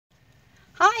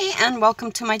Hi and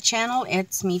welcome to my channel.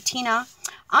 It's me, Tina.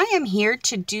 I am here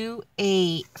to do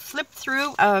a flip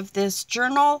through of this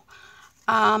journal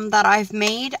that I've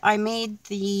made. I made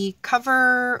the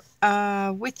cover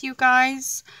with you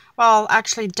guys. Well,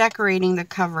 actually decorating the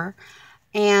cover.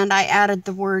 And I added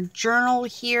the word journal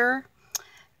here.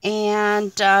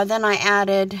 And then I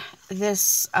added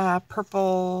this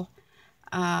purple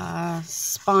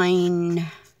spine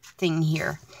thing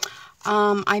here.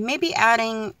 I may be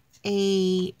adding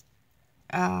a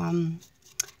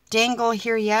dangle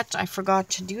here yet. I forgot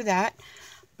to do that,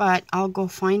 but I'll go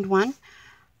find one.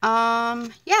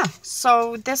 Yeah,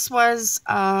 so this was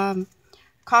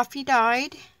coffee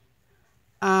dyed,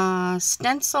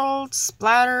 stenciled,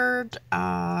 splattered,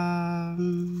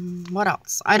 what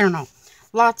else? I don't know.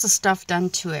 Lots of stuff done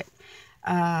to it.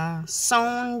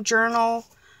 Sewn journal.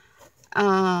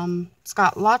 It's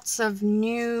got lots of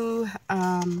new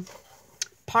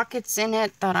pockets in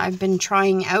it that I've been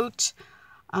trying out.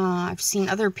 I've seen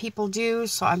other people do,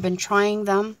 so I've been trying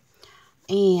them.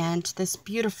 And this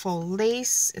beautiful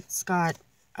lace, it's got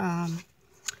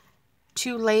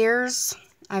 2 layers.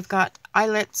 I've got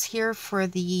eyelets here for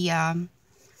the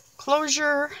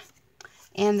closure,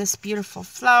 and this beautiful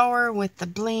flower with the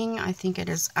bling. I think it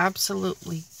is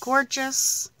absolutely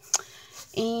gorgeous.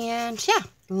 And yeah,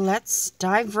 let's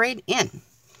dive right in.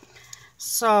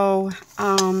 So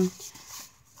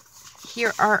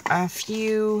here are a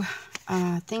few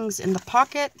things in the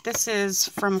pocket. This is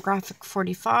from Graphic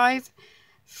 45.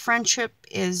 Friendship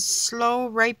is slow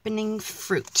ripening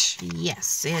fruit.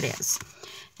 Yes, it is.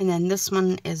 And then this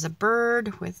one is a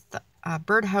bird with a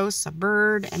birdhouse, a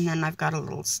bird, and then I've got a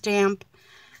little stamp,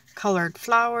 colored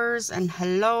flowers, and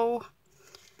hello.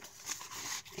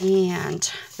 And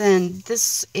then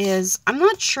this is, I'm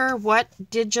not sure what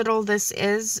digital this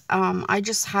is. I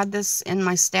just had this in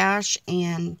my stash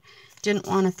and didn't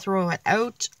want to throw it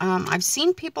out. I've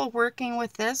seen people working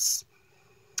with this,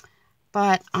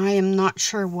 but I am not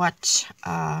sure what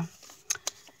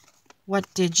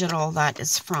digital that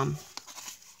is from.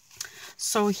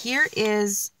 So here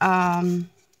is a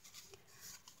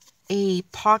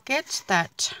pocket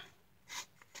that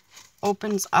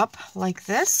opens up like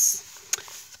this,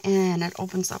 and it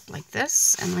opens up like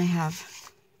this, and I have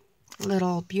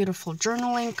little beautiful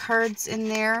journaling cards in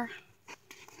there.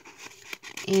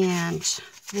 And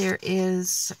there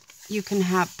is, you can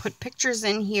put pictures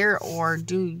in here or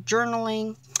do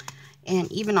journaling,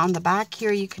 and even on the back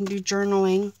here you can do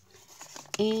journaling.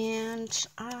 And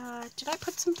did I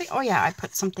put something? Oh yeah, I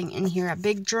put something in here, a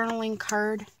big journaling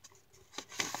card.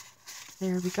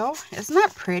 There we go. Isn't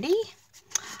that pretty?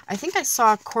 I think I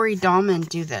saw Corey Dallman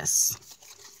do this,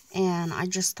 and I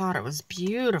just thought it was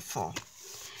beautiful.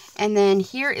 And then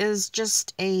here is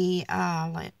just a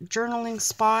like journaling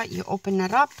spot. You open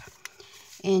it up,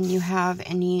 and you have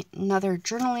another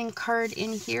journaling card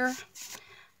in here.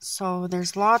 So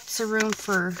there's lots of room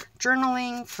for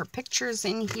journaling, for pictures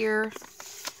in here.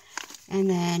 And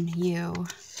then you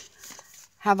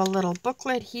have a little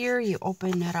booklet here. You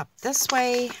open it up this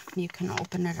way. You can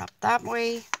open it up that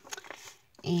way.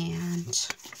 And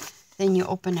then you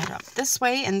open it up this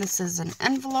way. And this is an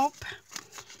envelope.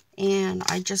 And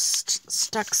I just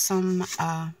stuck some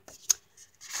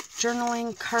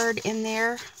journaling card in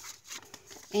there.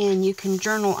 And you can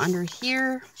journal under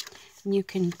here. And you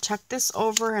can tuck this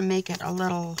over and make it a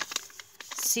little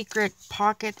secret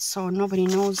pocket so nobody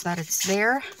knows that it's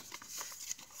there.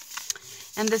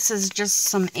 And this is just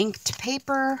some inked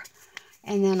paper.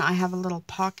 And then I have a little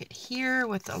pocket here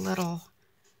with a little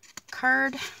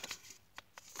card.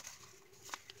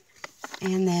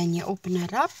 And then you open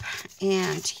it up,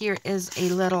 and here is a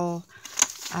little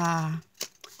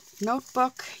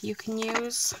notebook you can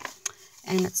use,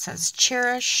 and it says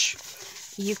cherish.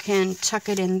 You can tuck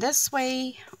it in this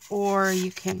way, or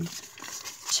you can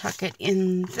tuck it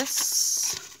in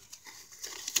this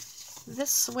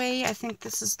way. I think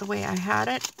this is the way I had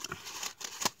it,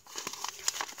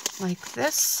 like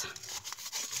this.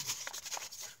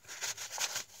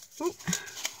 Ooh.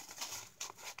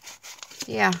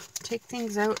 Yeah, take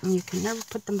things out and you can never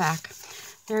put them back.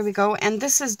 There we go. And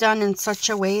this is done in such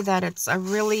a way that it's a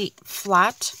really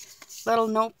flat little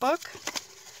notebook.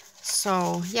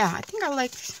 So yeah, I think I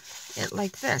like it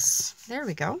like this. There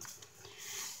we go.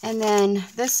 And then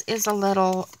this is a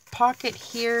little pocket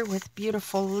here with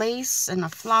beautiful lace and a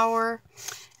flower.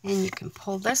 And you can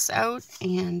pull this out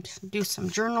and do some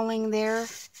journaling there.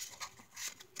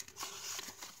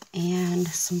 And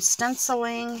some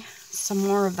stenciling, some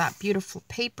more of that beautiful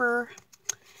paper.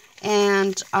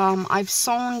 And I've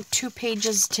sewn 2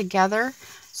 pages together,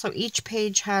 so each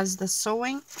page has the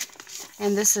sewing.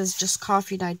 And this is just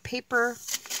coffee dyed paper.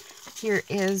 Here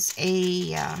is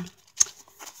a,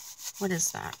 what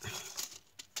is that?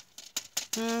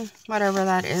 Whatever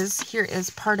that is. Here is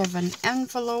part of an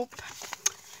envelope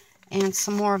and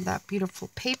some more of that beautiful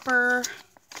paper.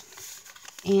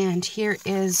 And here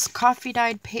is coffee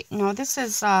dyed paper. No, this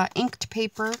is inked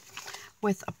paper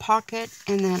with a pocket.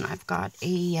 And then I've got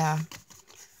a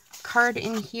card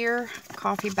in here,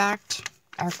 coffee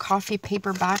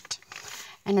paper backed.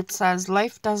 And it says,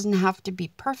 life doesn't have to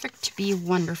be perfect to be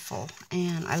wonderful.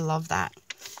 And I love that.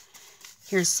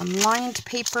 Here's some lined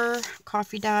paper,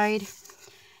 coffee dyed.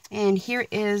 And here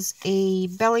is a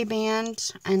belly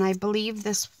band. And I believe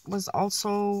this was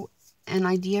also an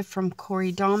idea from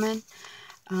Corey Dahman.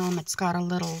 It's got a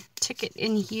little ticket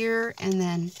in here, and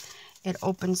then it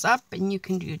opens up and you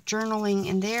can do journaling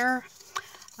in there.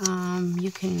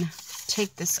 You can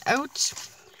take this out,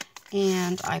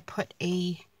 and I put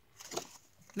a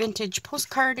vintage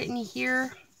postcard in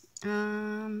here.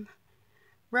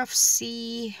 Rough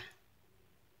Sea,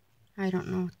 I don't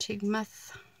know,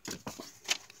 Tigmuth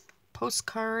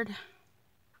postcard.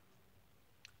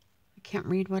 I can't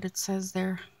read what it says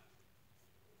there.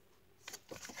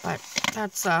 But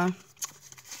that's a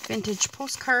vintage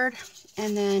postcard.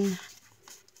 And then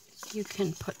you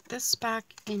can put this back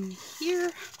in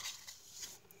here.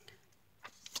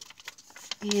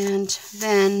 And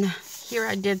then here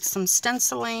I did some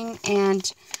stenciling.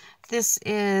 And this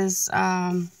is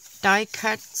die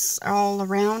cuts all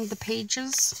around the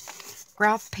pages.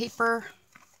 Graph paper.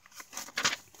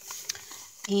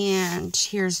 And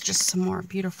here's just some more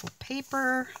beautiful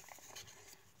paper.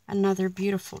 Another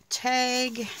beautiful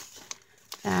tag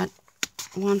that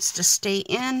wants to stay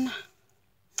in.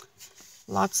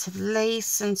 Lots of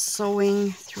lace and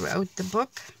sewing throughout the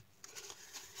book.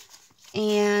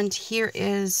 And here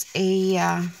is a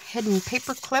hidden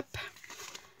paper clip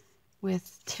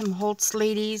with Tim Holtz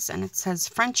Ladies, and it says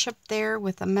friendship there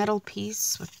with a metal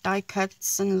piece with die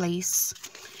cuts and lace.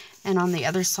 And on the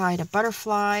other side, a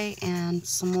butterfly and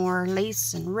some more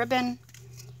lace and ribbon.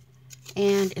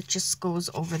 And it just goes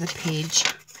over the page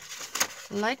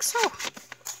like so.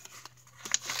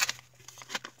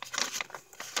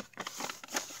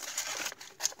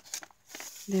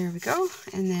 There we go.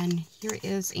 And then here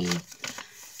is a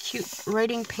cute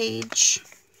writing page.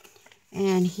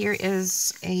 And here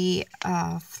is a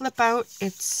flip out.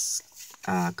 It's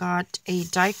got a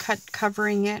die cut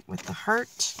covering it with the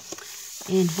heart.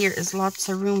 And here is lots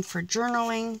of room for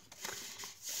journaling.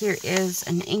 Here is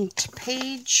an inked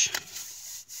page.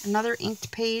 Another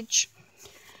inked page.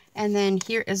 And then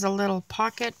here is a little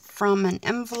pocket from an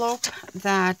envelope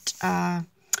that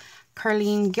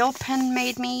Carleen Gilpin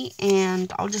made me,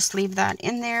 and I'll just leave that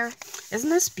in there. Isn't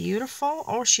this beautiful?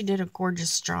 Oh, she did a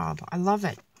gorgeous job. I love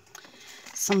it.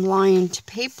 Some lined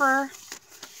paper,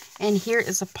 and here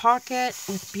is a pocket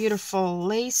with beautiful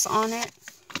lace on it,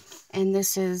 and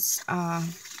this is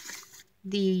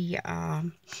the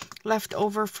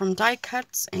leftover from die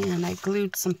cuts, and I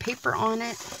glued some paper on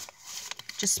it.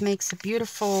 Just makes a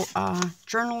beautiful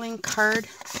journaling card.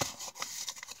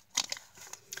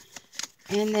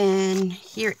 And then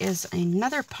here is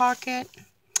another pocket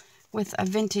with a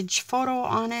vintage photo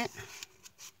on it.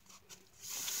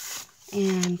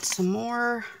 And some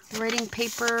more writing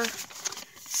paper,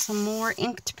 some more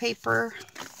inked paper,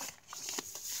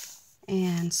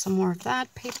 and some more of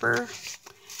that paper.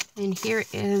 And here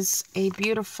is a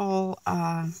beautiful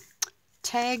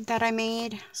tag that I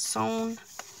made, sewn.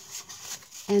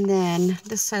 And then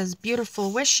this says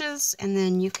beautiful wishes, and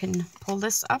then you can pull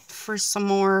this up for some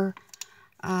more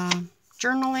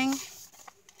journaling.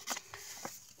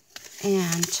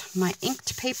 And my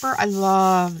inked paper, I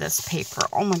love this paper.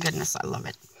 Oh my goodness, I love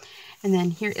it. And then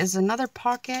here is another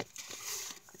pocket.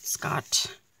 It's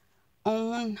got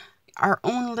our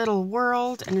own little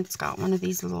world, and it's got one of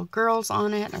these little girls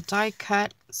on it, a die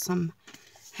cut, some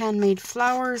handmade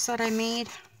flowers that I made.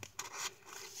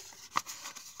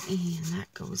 And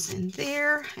that goes in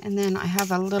there. And then I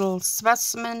have a little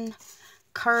specimen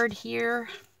card here.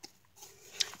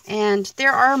 And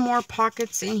there are more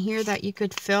pockets in here that you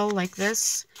could fill like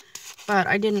this, but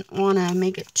I didn't want to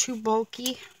make it too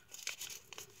bulky.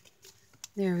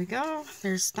 There we go.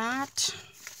 There's that.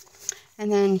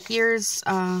 And then here's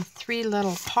 3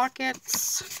 little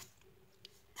pockets.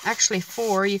 Actually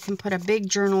 4. You can put a big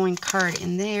journaling card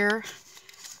in there.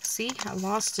 See, I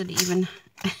lost it even.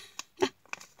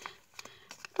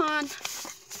 Come on.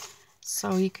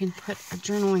 So you can put a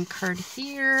journaling card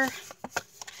here.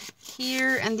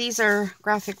 Here, and these are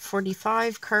Graphic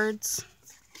 45 cards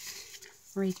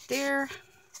right there.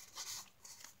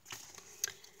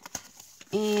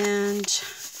 And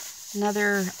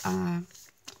another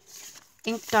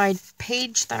ink dyed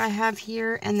page that I have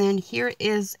here. And then here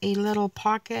is a little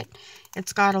pocket.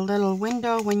 It's got a little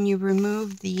window. When you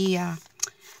remove the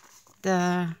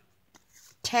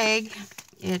tag,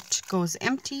 it goes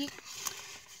empty.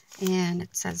 And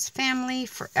it says family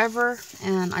forever.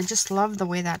 And I just love the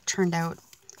way that turned out.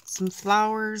 Some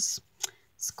flowers.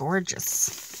 It's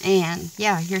gorgeous. And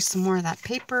yeah, here's some more of that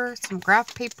paper, some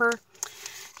graph paper.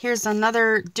 Here's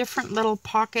another different little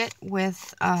pocket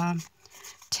with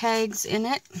tags in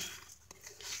it.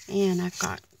 And I've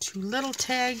got 2 little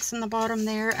tags in the bottom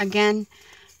there. Again,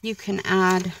 you can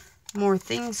add more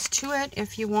things to it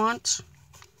if you want.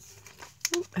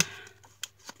 Oop.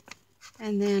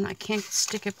 And then I can't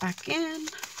stick it back in.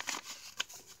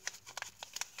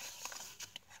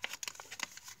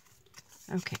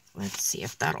 Okay, let's see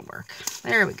if that'll work.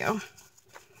 There we go.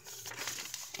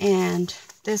 And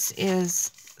this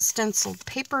is stenciled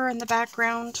paper in the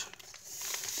background.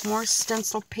 More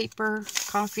stenciled paper,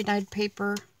 coffee dyed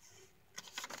paper.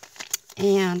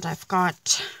 And I've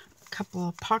got a couple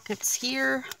of pockets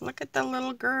here. Look at the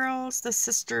little girls, the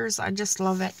sisters. I just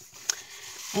love it.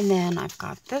 And then I've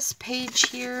got this page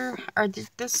here, or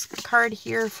this card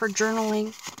here for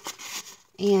journaling.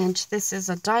 And this is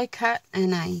a die cut,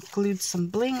 and I glued some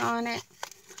bling on it.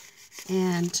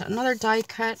 And another die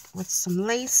cut with some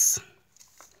lace.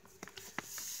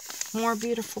 More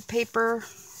beautiful paper.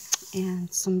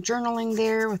 And some journaling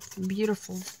there with a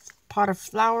beautiful pot of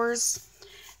flowers.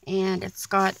 And it's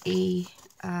got a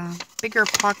bigger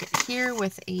pocket here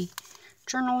with a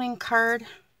journaling card.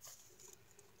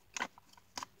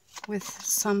 With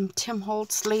some Tim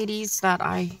Holtz ladies that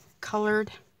I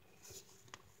colored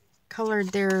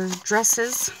their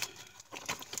dresses.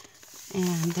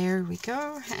 And there we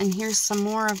go. And here's some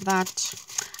more of that.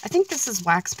 I think this is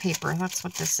wax paper. That's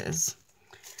what this is.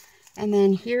 And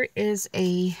then here is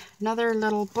another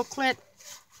little booklet.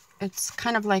 It's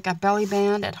kind of like a belly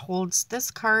band. It holds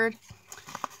this card.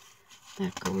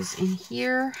 That goes in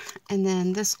here. And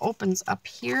then this opens up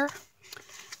here.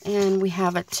 And we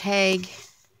have a tag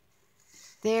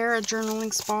there, a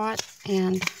journaling spot,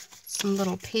 and some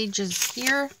little pages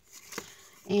here.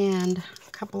 And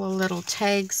a couple of little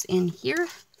tags in here.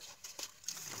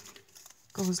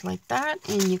 Goes like that,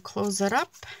 and you close it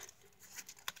up,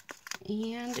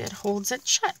 and it holds it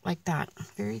shut like that.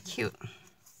 Very cute.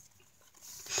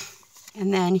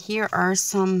 And then here are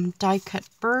some die cut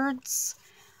birds,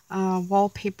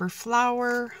 wallpaper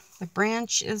flower. The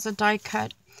branch is a die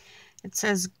cut. It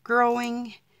says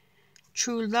growing,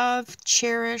 true love,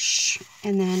 cherish,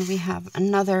 and then we have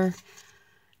another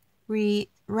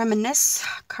reminisce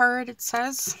card, it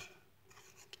says.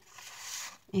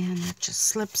 And it just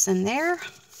slips in there.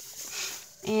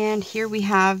 And here we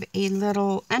have a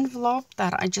little envelope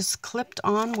that I just clipped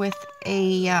on with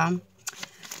a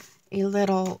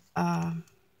little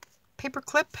paper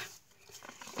clip.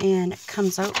 And it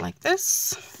comes out like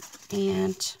this.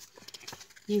 And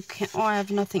you can, oh, I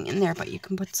have nothing in there, but you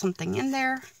can put something in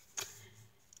there.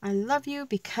 I love you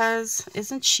because,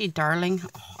 isn't she darling?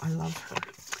 Oh, I love her.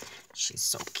 She's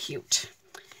so cute.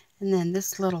 And then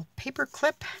this little paper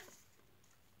clip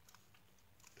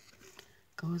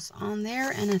goes on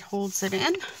there and it holds it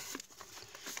in.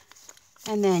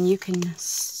 And then you can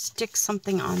stick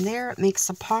something on there. It makes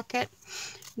a pocket.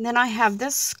 And then I have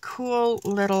this cool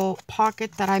little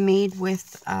pocket that I made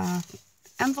with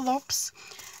envelopes.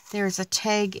 There's a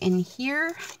tag in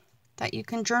here that you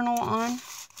can journal on.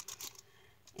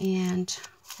 And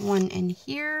one in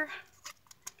here.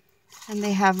 And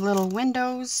they have little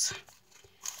windows.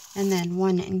 And then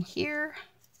one in here.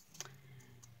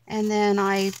 And then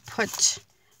I put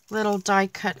little die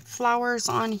cut flowers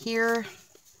on here.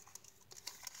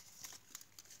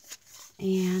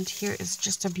 And here is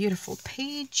just a beautiful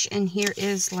page. And here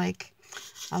is like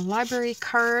a library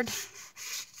card.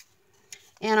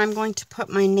 And I'm going to put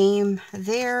my name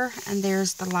there. And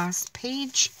there's the last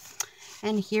page.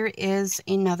 And here is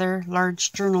another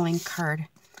large journaling card.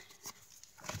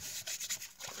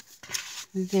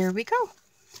 There we go.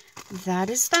 That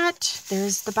is that.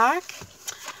 There's the back.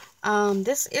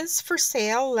 This is for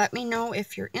sale. Let me know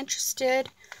if you're interested.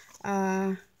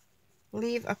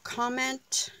 Leave a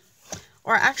comment.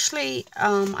 Or actually,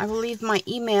 I will leave my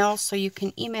email so you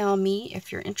can email me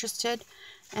if you're interested.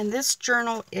 And this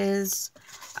journal is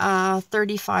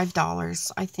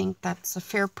 $35. I think that's a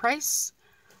fair price.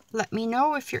 Let me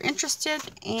know if you're interested,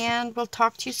 and we'll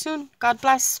talk to you soon. God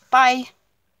bless. Bye.